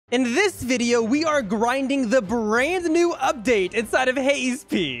In this video, we are grinding the brand new update inside of Haze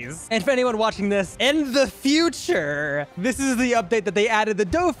Peas. And for anyone watching this in the future, this is the update that they added the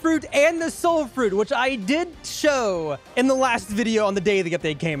dough fruit and the soul fruit, which I did show in the last video on the day the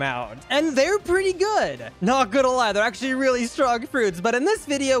update came out. And they're pretty good. Not gonna lie, they're actually really strong fruits. But in this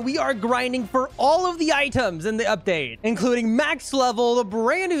video, we are grinding for all of the items in the update, including max level, the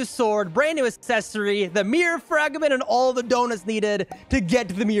brand new sword, brand new accessory, the mirror fragment, and all the donuts needed to get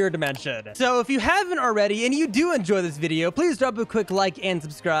to the mirror dimension. So if you haven't already and you do enjoy this video, please drop a quick like and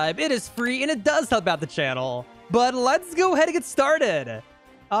subscribe. It is free and it does help out the channel. But let's go ahead and get started.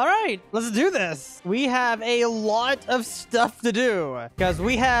 All right, let's do this. We have a lot of stuff to do because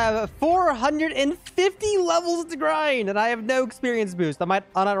we have 450 levels to grind and I have no experience boost. I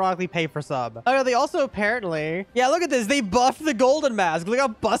might unironically pay for some. Oh, they also apparently, yeah, look at this. They buffed the golden mask. Look how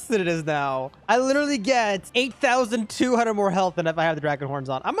busted it is now. I literally get 8,200 more health than if I have the dragon horns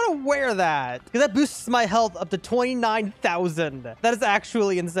on. I'm gonna wear that because that boosts my health up to 29,000. That is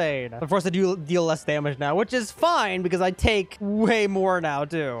actually insane. Of course, I do deal less damage now, which is fine because I take way more now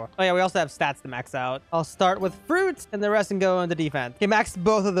too. Oh yeah, we also have stats to max out. I'll start with fruit and the rest can go into defense. Okay, max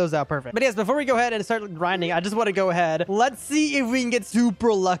both of those out. Perfect. But yes, before we go ahead and start grinding, I just want to go ahead. Let's see if we can get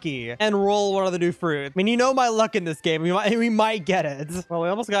super lucky and roll one of the new fruit. I mean, you know my luck in this game. We might get it. Well, we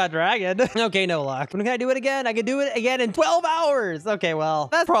almost got a dragon. Okay, no luck. When can I do it again? I can do it again in 12 hours. Okay, well,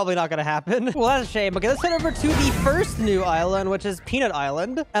 that's probably not going to happen. Well, that's a shame. Okay, let's head over to the first new island, which is Peanut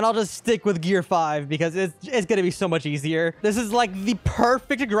Island. And I'll just stick with Gear 5 because it's going to be so much easier. This is like the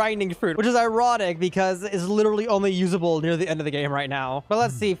perfect grinding fruit, which is ironic because it's literally only usable near the end of the game right now. But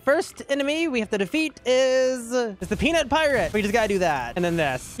let's see. First enemy we have to defeat is the peanut pirate. We just gotta do that. And then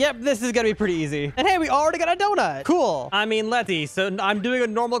this. Yep, this is gonna be pretty easy. And hey, we already got a donut. Cool. I mean, let's see. So I'm doing a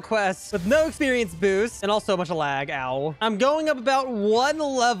normal quest with no experience boost and also a bunch of lag. Ow. I'm going up about one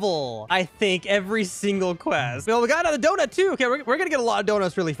level, I think, every single quest. Well, we got another donut too. Okay, we're gonna get a lot of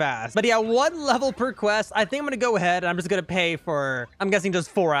donuts really fast. But yeah, one level per quest. I think I'm gonna go ahead and I'm just gonna pay for, I'm guessing, just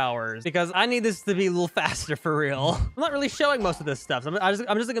 4 hours because I need this to be a little faster for real. I'm not really showing most of this stuff. So I'm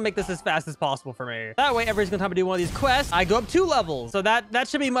just gonna make this as fast as possible for me. That way, every single time I do one of these quests, I go up 2 levels. So that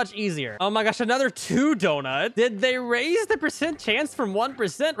should be much easier. Oh my gosh, another 2 donuts. Did they raise the percent chance from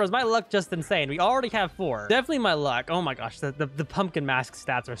 1%, or is my luck just insane? We already have 4. Definitely my luck. Oh my gosh, the pumpkin mask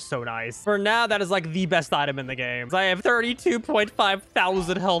stats are so nice. For now, that is like the best item in the game. So I have 32.5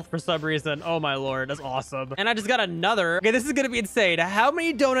 thousand health for some reason. Oh my lord, that's awesome. And I just got another. Okay, this is gonna be insane. How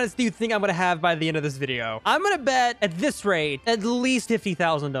many donuts do you think I'm gonna have by the end of this video? I'm gonna bet at this rate at least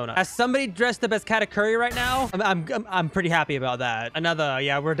 50,000 donuts. As somebody dressed up as Katakuri right now, I'm pretty happy about that. Another,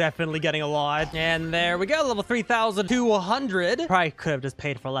 yeah, we're definitely getting a lot. And there we go, level 3,200. Probably could have just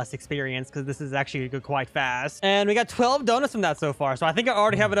paid for less experience because this is actually go quite fast. And we got 12 donuts from that so far, so I think I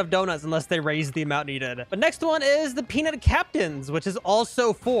already have enough donuts unless they raise the amount needed. But next one is the peanut captains, which is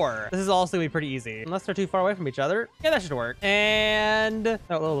also 4. This is also gonna be pretty easy unless they're too far away from each other. Yeah, that should work. And a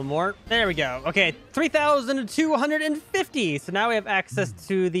little more. There we go. Okay, 3,250. So now we have access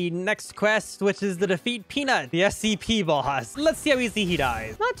to the next quest, which is the defeat Peanut, the SCP boss. Let's see how easy he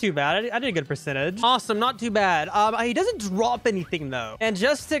dies. Not too bad. I did a good percentage. Awesome, not too bad. He doesn't drop anything though. And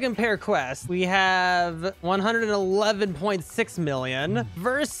just to compare quests, we have 111.6 million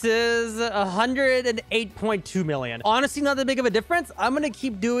versus 108.2 million. Honestly, not that big of a difference. I'm gonna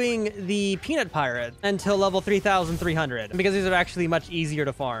keep doing the Peanut Pirate until level 3,300 because these are actually much easier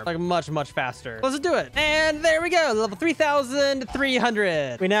to farm, like much faster. Let's do it. And there we go, level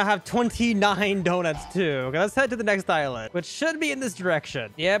 3,300. We now have 29 donuts too. Okay, let's head to the next island, which should be in this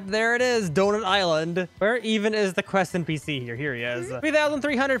direction. Yep, there it is, Donut Island. Where even is the quest NPC here? Here he is.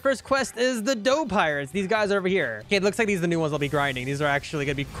 3,300. First quest is the dough pirates. These guys are over here. Okay, it looks like these are the new ones I'll be grinding. These are actually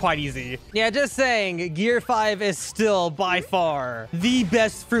gonna be quite easy. Yeah, just saying, Gear 5 is still by far the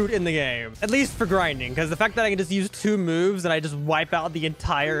best fruit in the game, at least for grinding, because the fact that I can just use 2 moves and I just wipe out the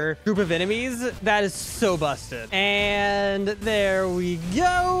entire group of enemies, that is so busted. And there we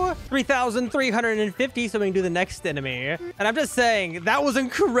go, 3,350. So we can do the next enemy. And I'm just saying, that was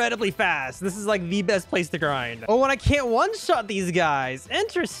incredibly fast. This is like the best place to grind. Oh, and I can't one-shot these guys.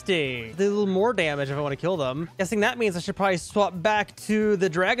 Interesting. Do a little more damage if I want to kill them. Guessing that means I should probably swap back to the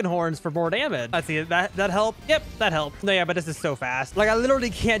dragon horns for more damage. Let's see, that helped. Yep, that helped. No, yeah, but this is so fast. Like, I literally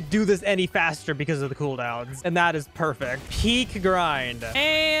can't do this any faster because of the cooldowns. And that is perfect. Peak grind. grind.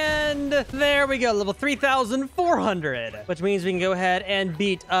 And there we go, level 3,400, which means we can go ahead and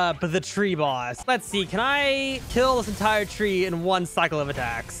beat up the tree boss. Let's see, can I kill this entire tree in one cycle of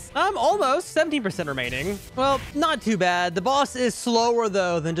attacks? Almost 17% remaining. Well, not too bad. The boss is slower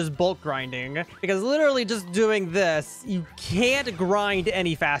though than just bulk grinding, because literally just doing this, you can't grind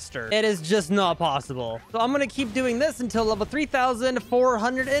any faster. It is just not possible. So I'm gonna keep doing this until level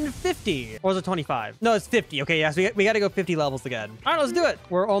 3,450. Or was it 25? No, it's 50. Okay, yeah, so we gotta go 50 levels again. All right, let's do it.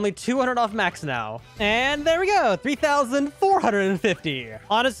 We're only 200 off max now. And there we go, 3,450.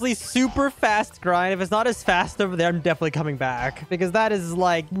 Honestly, super fast grind. If it's not as fast over there, I'm definitely coming back, because that is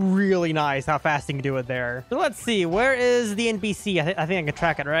like really nice how fast you can do it there. So let's see, where is the NPC? I think I can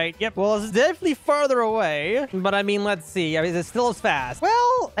track it, right? Yep. Well, it's definitely farther away, but I mean, let's see. I mean, it's still as fast.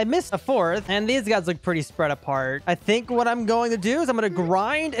 Well, I missed a fourth, and these guys look pretty spread apart. I think what I'm going to do is I'm going to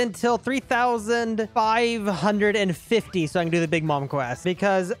grind until 3,550 so I can do the Big Mom quest,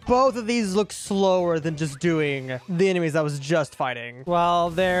 because both of these look slower than just doing the enemies I was just fighting.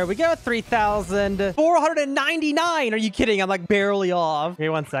 Well, there we go. 3,499. Are you kidding? I'm like barely off. Okay,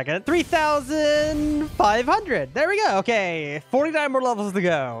 1 second. 3,500. There we go. Okay, 49 more levels to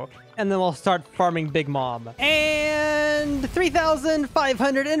go. And then we'll start farming Big Mom. And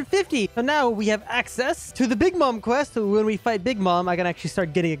 3,550. So now we have access to the Big Mom quest. So when we fight Big Mom, I can actually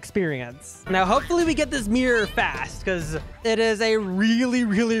start getting experience. Now, hopefully we get this mirror fast, because it is a really,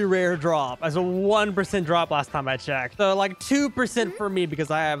 really rare drop. As a 1% drop last time I checked. So like 2% for me because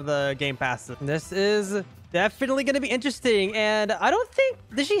I have the game pass. This is definitely going to be interesting. And I don't think...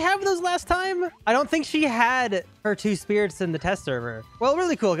 Did she have those last time? I don't think she had her 2 spirits in the test server. Well,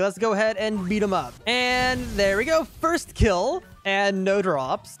 really cool. Let's go ahead and beat them up. And there we go. First kill. And no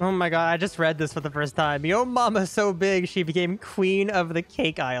drops. Oh my god, I just read this for the first time. Yo mama's so big, she became queen of the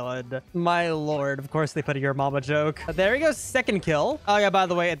cake island. My lord. Of course they put a your mama joke. But there we go. Second kill. Oh yeah, by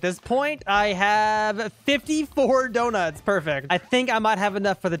the way, at this point, I have 54 donuts. Perfect. I think I might have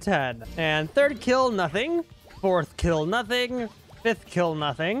enough for the 10. And third kill, nothing. Fourth kill, nothing. Fifth kill,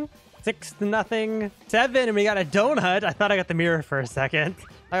 nothing. Sixth, nothing. 7, and we got a donut. I thought I got the mirror for a second.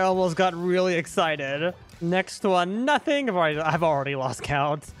 I almost got really excited. Next one, nothing. I've already lost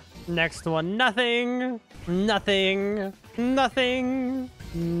count. Next one, nothing. Nothing. Nothing.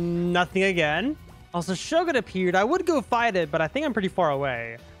 Nothing again. Also, Shogun appeared. I would go fight it, but I think I'm pretty far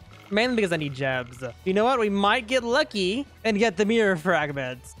away. Mainly because I need gems. You know what? We might get lucky and get the mirror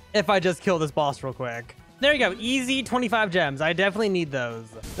fragments if I just kill this boss real quick. There you go. Easy 25 gems. I definitely need those.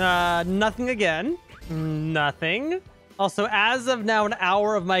 Nothing again. Nothing. Also, as of now, an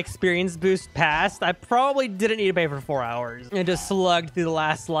hour of my experience boost passed. I probably didn't need to pay for 4 hours and just slugged through the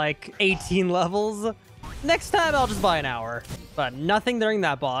last, like, 18 levels. Next time, I'll just buy an hour. But nothing during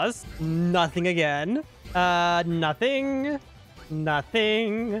that boss. Nothing again. Nothing.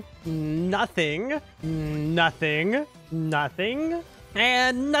 Nothing. Nothing. Nothing. Nothing.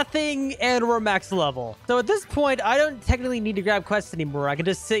 And nothing, and we're max level. So at this point, I don't technically need to grab quests anymore. I can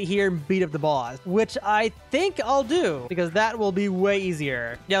just sit here and beat up the boss, which I think I'll do, because that will be way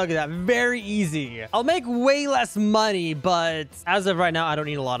easier. Yeah, look at that. Very easy. I'll make way less money, but as of right now, I don't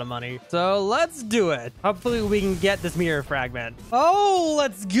need a lot of money. So let's do it. Hopefully we can get this mirror fragment. Oh,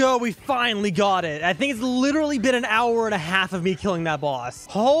 let's go. We finally got it. I think it's literally been an hour and a half of me killing that boss.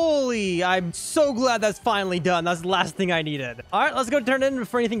 Holy, I'm so glad that's finally done. That's the last thing I needed. All right, let's go turn it in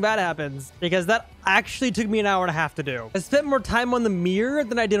before anything bad happens, because that actually took me an hour and a half to do. I spent more time on the mirror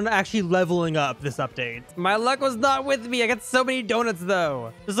than I did on actually leveling up this update. My luck was not with me. I got so many donuts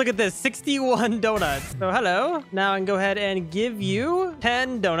though. Just look at this, 61 donuts. So hello. Now I can go ahead and give you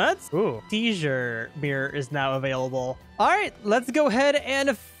 10 donuts. Ooh, seizure mirror is now available. All right, let's go ahead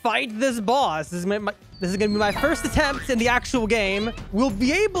and fight this boss. This is gonna be my first attempt in the actual game. We'll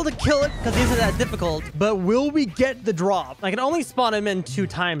be able to kill it because it isn't that difficult, but will we get the drop? I can only spawn him in 2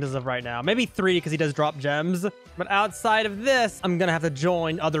 times as of right now. Maybe 3 because he does drop gems. But outside of this, I'm gonna have to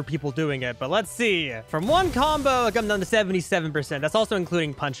join other people doing it. But let's see. From 1 combo, I come down to 77%. That's also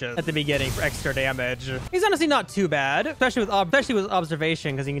including punches at the beginning for extra damage. He's honestly not too bad, especially with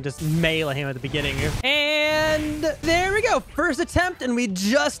observation, because you can just melee him at the beginning. And there we go. First attempt, and we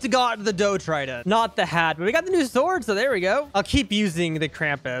just got the dough trident. Not the hat, but we got the new sword, so there we go. I'll keep using the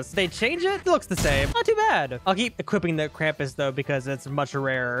Krampus. They change it? It looks the same. Not too bad. I'll keep equipping the Krampus, though, because it's much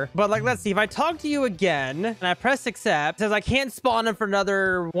rarer. But, like, let's see. If I talk to you again, and I press accept, it says I can't spawn him for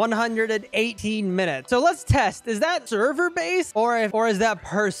another 118 minutes. So let's test. Is that server-based, or is that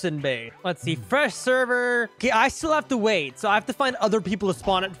person-based? Let's see. Fresh server. Okay, I still have to wait, so I have to find other people to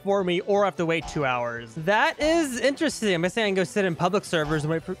spawn it for me, or I have to wait 2 hours. That is interesting. I'm guessing I can go sit in public servers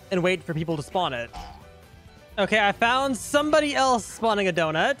and wait for people to spawn it. Okay, I found somebody else spawning a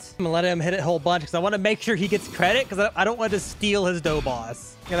donut. I'm gonna let him hit it a whole bunch because I want to make sure he gets credit because I don't want to steal his dough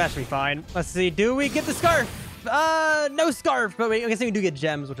boss. Yeah, that should be fine. Let's see. Do we get the scarf? No scarf, but I guess we do get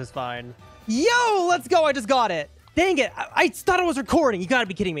gems, which is fine. Yo, let's go. I just got it. Dang it. I thought I was recording. You gotta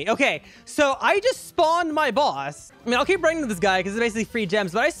be kidding me. Okay, so I just spawned my boss. I mean, I'll keep running to this guy because it's basically free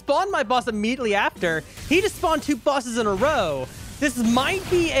gems, but I spawned my boss immediately after. He just spawned 2 bosses in a row. This might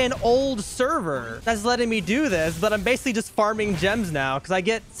be an old server that's letting me do this, but I'm basically just farming gems now because I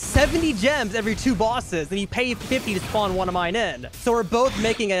get 70 gems every 2 bosses, and you pay 50 to spawn one of mine in. So we're both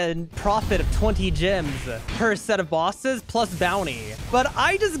making a profit of 20 gems per set of bosses plus bounty. But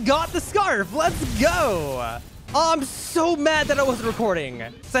I just got the scarf. Let's go. Oh, I'm so mad that I wasn't recording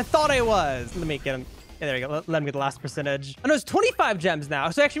because I thought I was. Let me get him. Yeah, there we go. Let me get the last percentage. I know it's 25 gems now,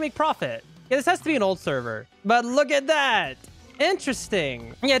 so I actually make profit. Yeah, this has to be an old server. But look at that.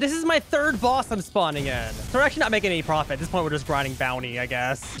 Interesting. Yeah, this is my 3rd boss I'm spawning in. So we're actually not making any profit. At this point, we're just grinding bounty, I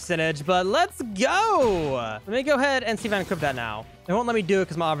guess. Percentage, but let's go. Let me go ahead and see if I can equip that now. It won't let me do it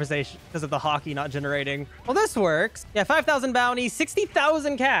because my authorization, because of the hockey not generating. Well, this works. Yeah, 5,000 bounty,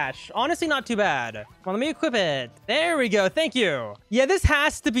 60,000 cash. Honestly, not too bad. Well, let me equip it. There we go. Thank you. Yeah, this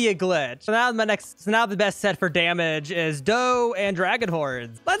has to be a glitch. So now the best set for damage is dough and dragon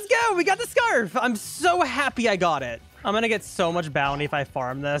hordes. Let's go. We got the scarf. I'm so happy I got it. I'm gonna get so much bounty if I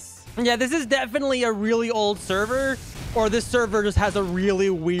farm this. Yeah, this is definitely a really old server, or this server just has a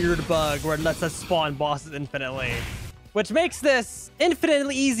really weird bug where it lets us spawn bosses infinitely, which makes this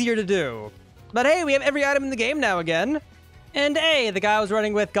infinitely easier to do. But hey, we have every item in the game now again. And hey, the guy I was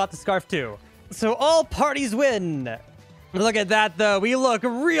running with got the scarf too. So all parties win. Look at that though, we look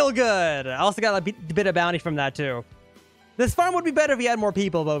real good. I also got a bit of bounty from that too. This farm would be better if we had more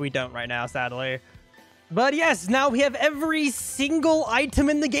people, but we don't right now, sadly. But yes, now we have every single item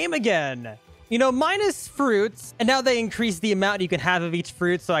in the game again. You know, minus fruits, and now they increase the amount you can have of each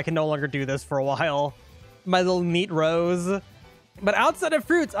fruit, so I can no longer do this for a while. My little neat rows. But outside of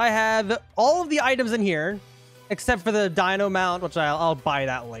fruits, I have all of the items in here, except for the dino mount, which I'll buy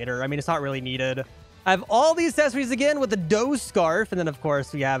that later. I mean, it's not really needed. I have all the accessories again with the dough scarf, and then, of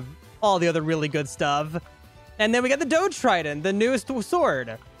course, we have all the other really good stuff. And then we got the dough trident, the newest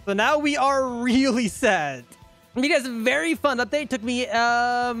sword. So now we are really set. I mean, it's a very fun update. It took me,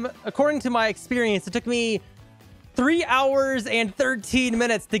 according to my experience, it took me 3 hours and 13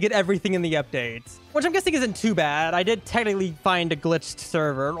 minutes to get everything in the update, which I'm guessing isn't too bad. I did technically find a glitched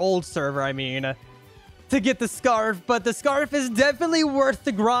server, an old server, I mean, to get the scarf, but the scarf is definitely worth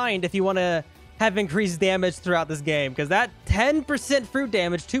the grind if you want to have increased damage throughout this game, because that 10% fruit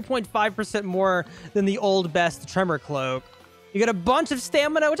damage, 2.5% more than the old best tremor cloak. You get a bunch of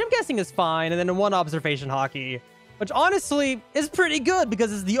stamina, which I'm guessing is fine, and then 1 observation hockey, which honestly is pretty good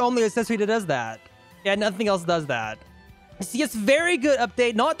because it's the only accessory that does that. Yeah, nothing else does that. See, it's very good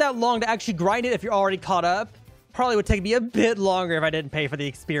update. Not that long to actually grind it if you're already caught up. Probably would take me a bit longer if I didn't pay for the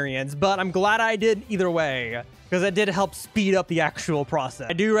experience, but I'm glad I did either way, because it did help speed up the actual process.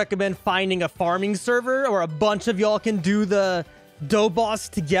 I do recommend finding a farming server where a bunch of y'all can do the dough boss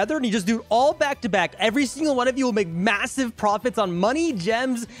together, and you just do it all back to back. Every single one of you will make massive profits on money,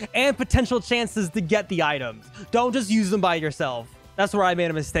 gems, and potential chances to get the items. Don't just use them by yourself. That's where I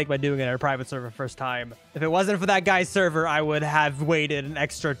made a mistake by doing it in a private server first time. If it wasn't for that guy's server, I would have waited an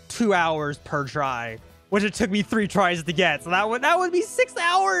extra 2 hours per try, which it took me 3 tries to get. So that would be 6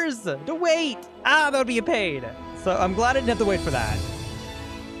 hours to wait. That would be a pain. So I'm glad I didn't have to wait for that.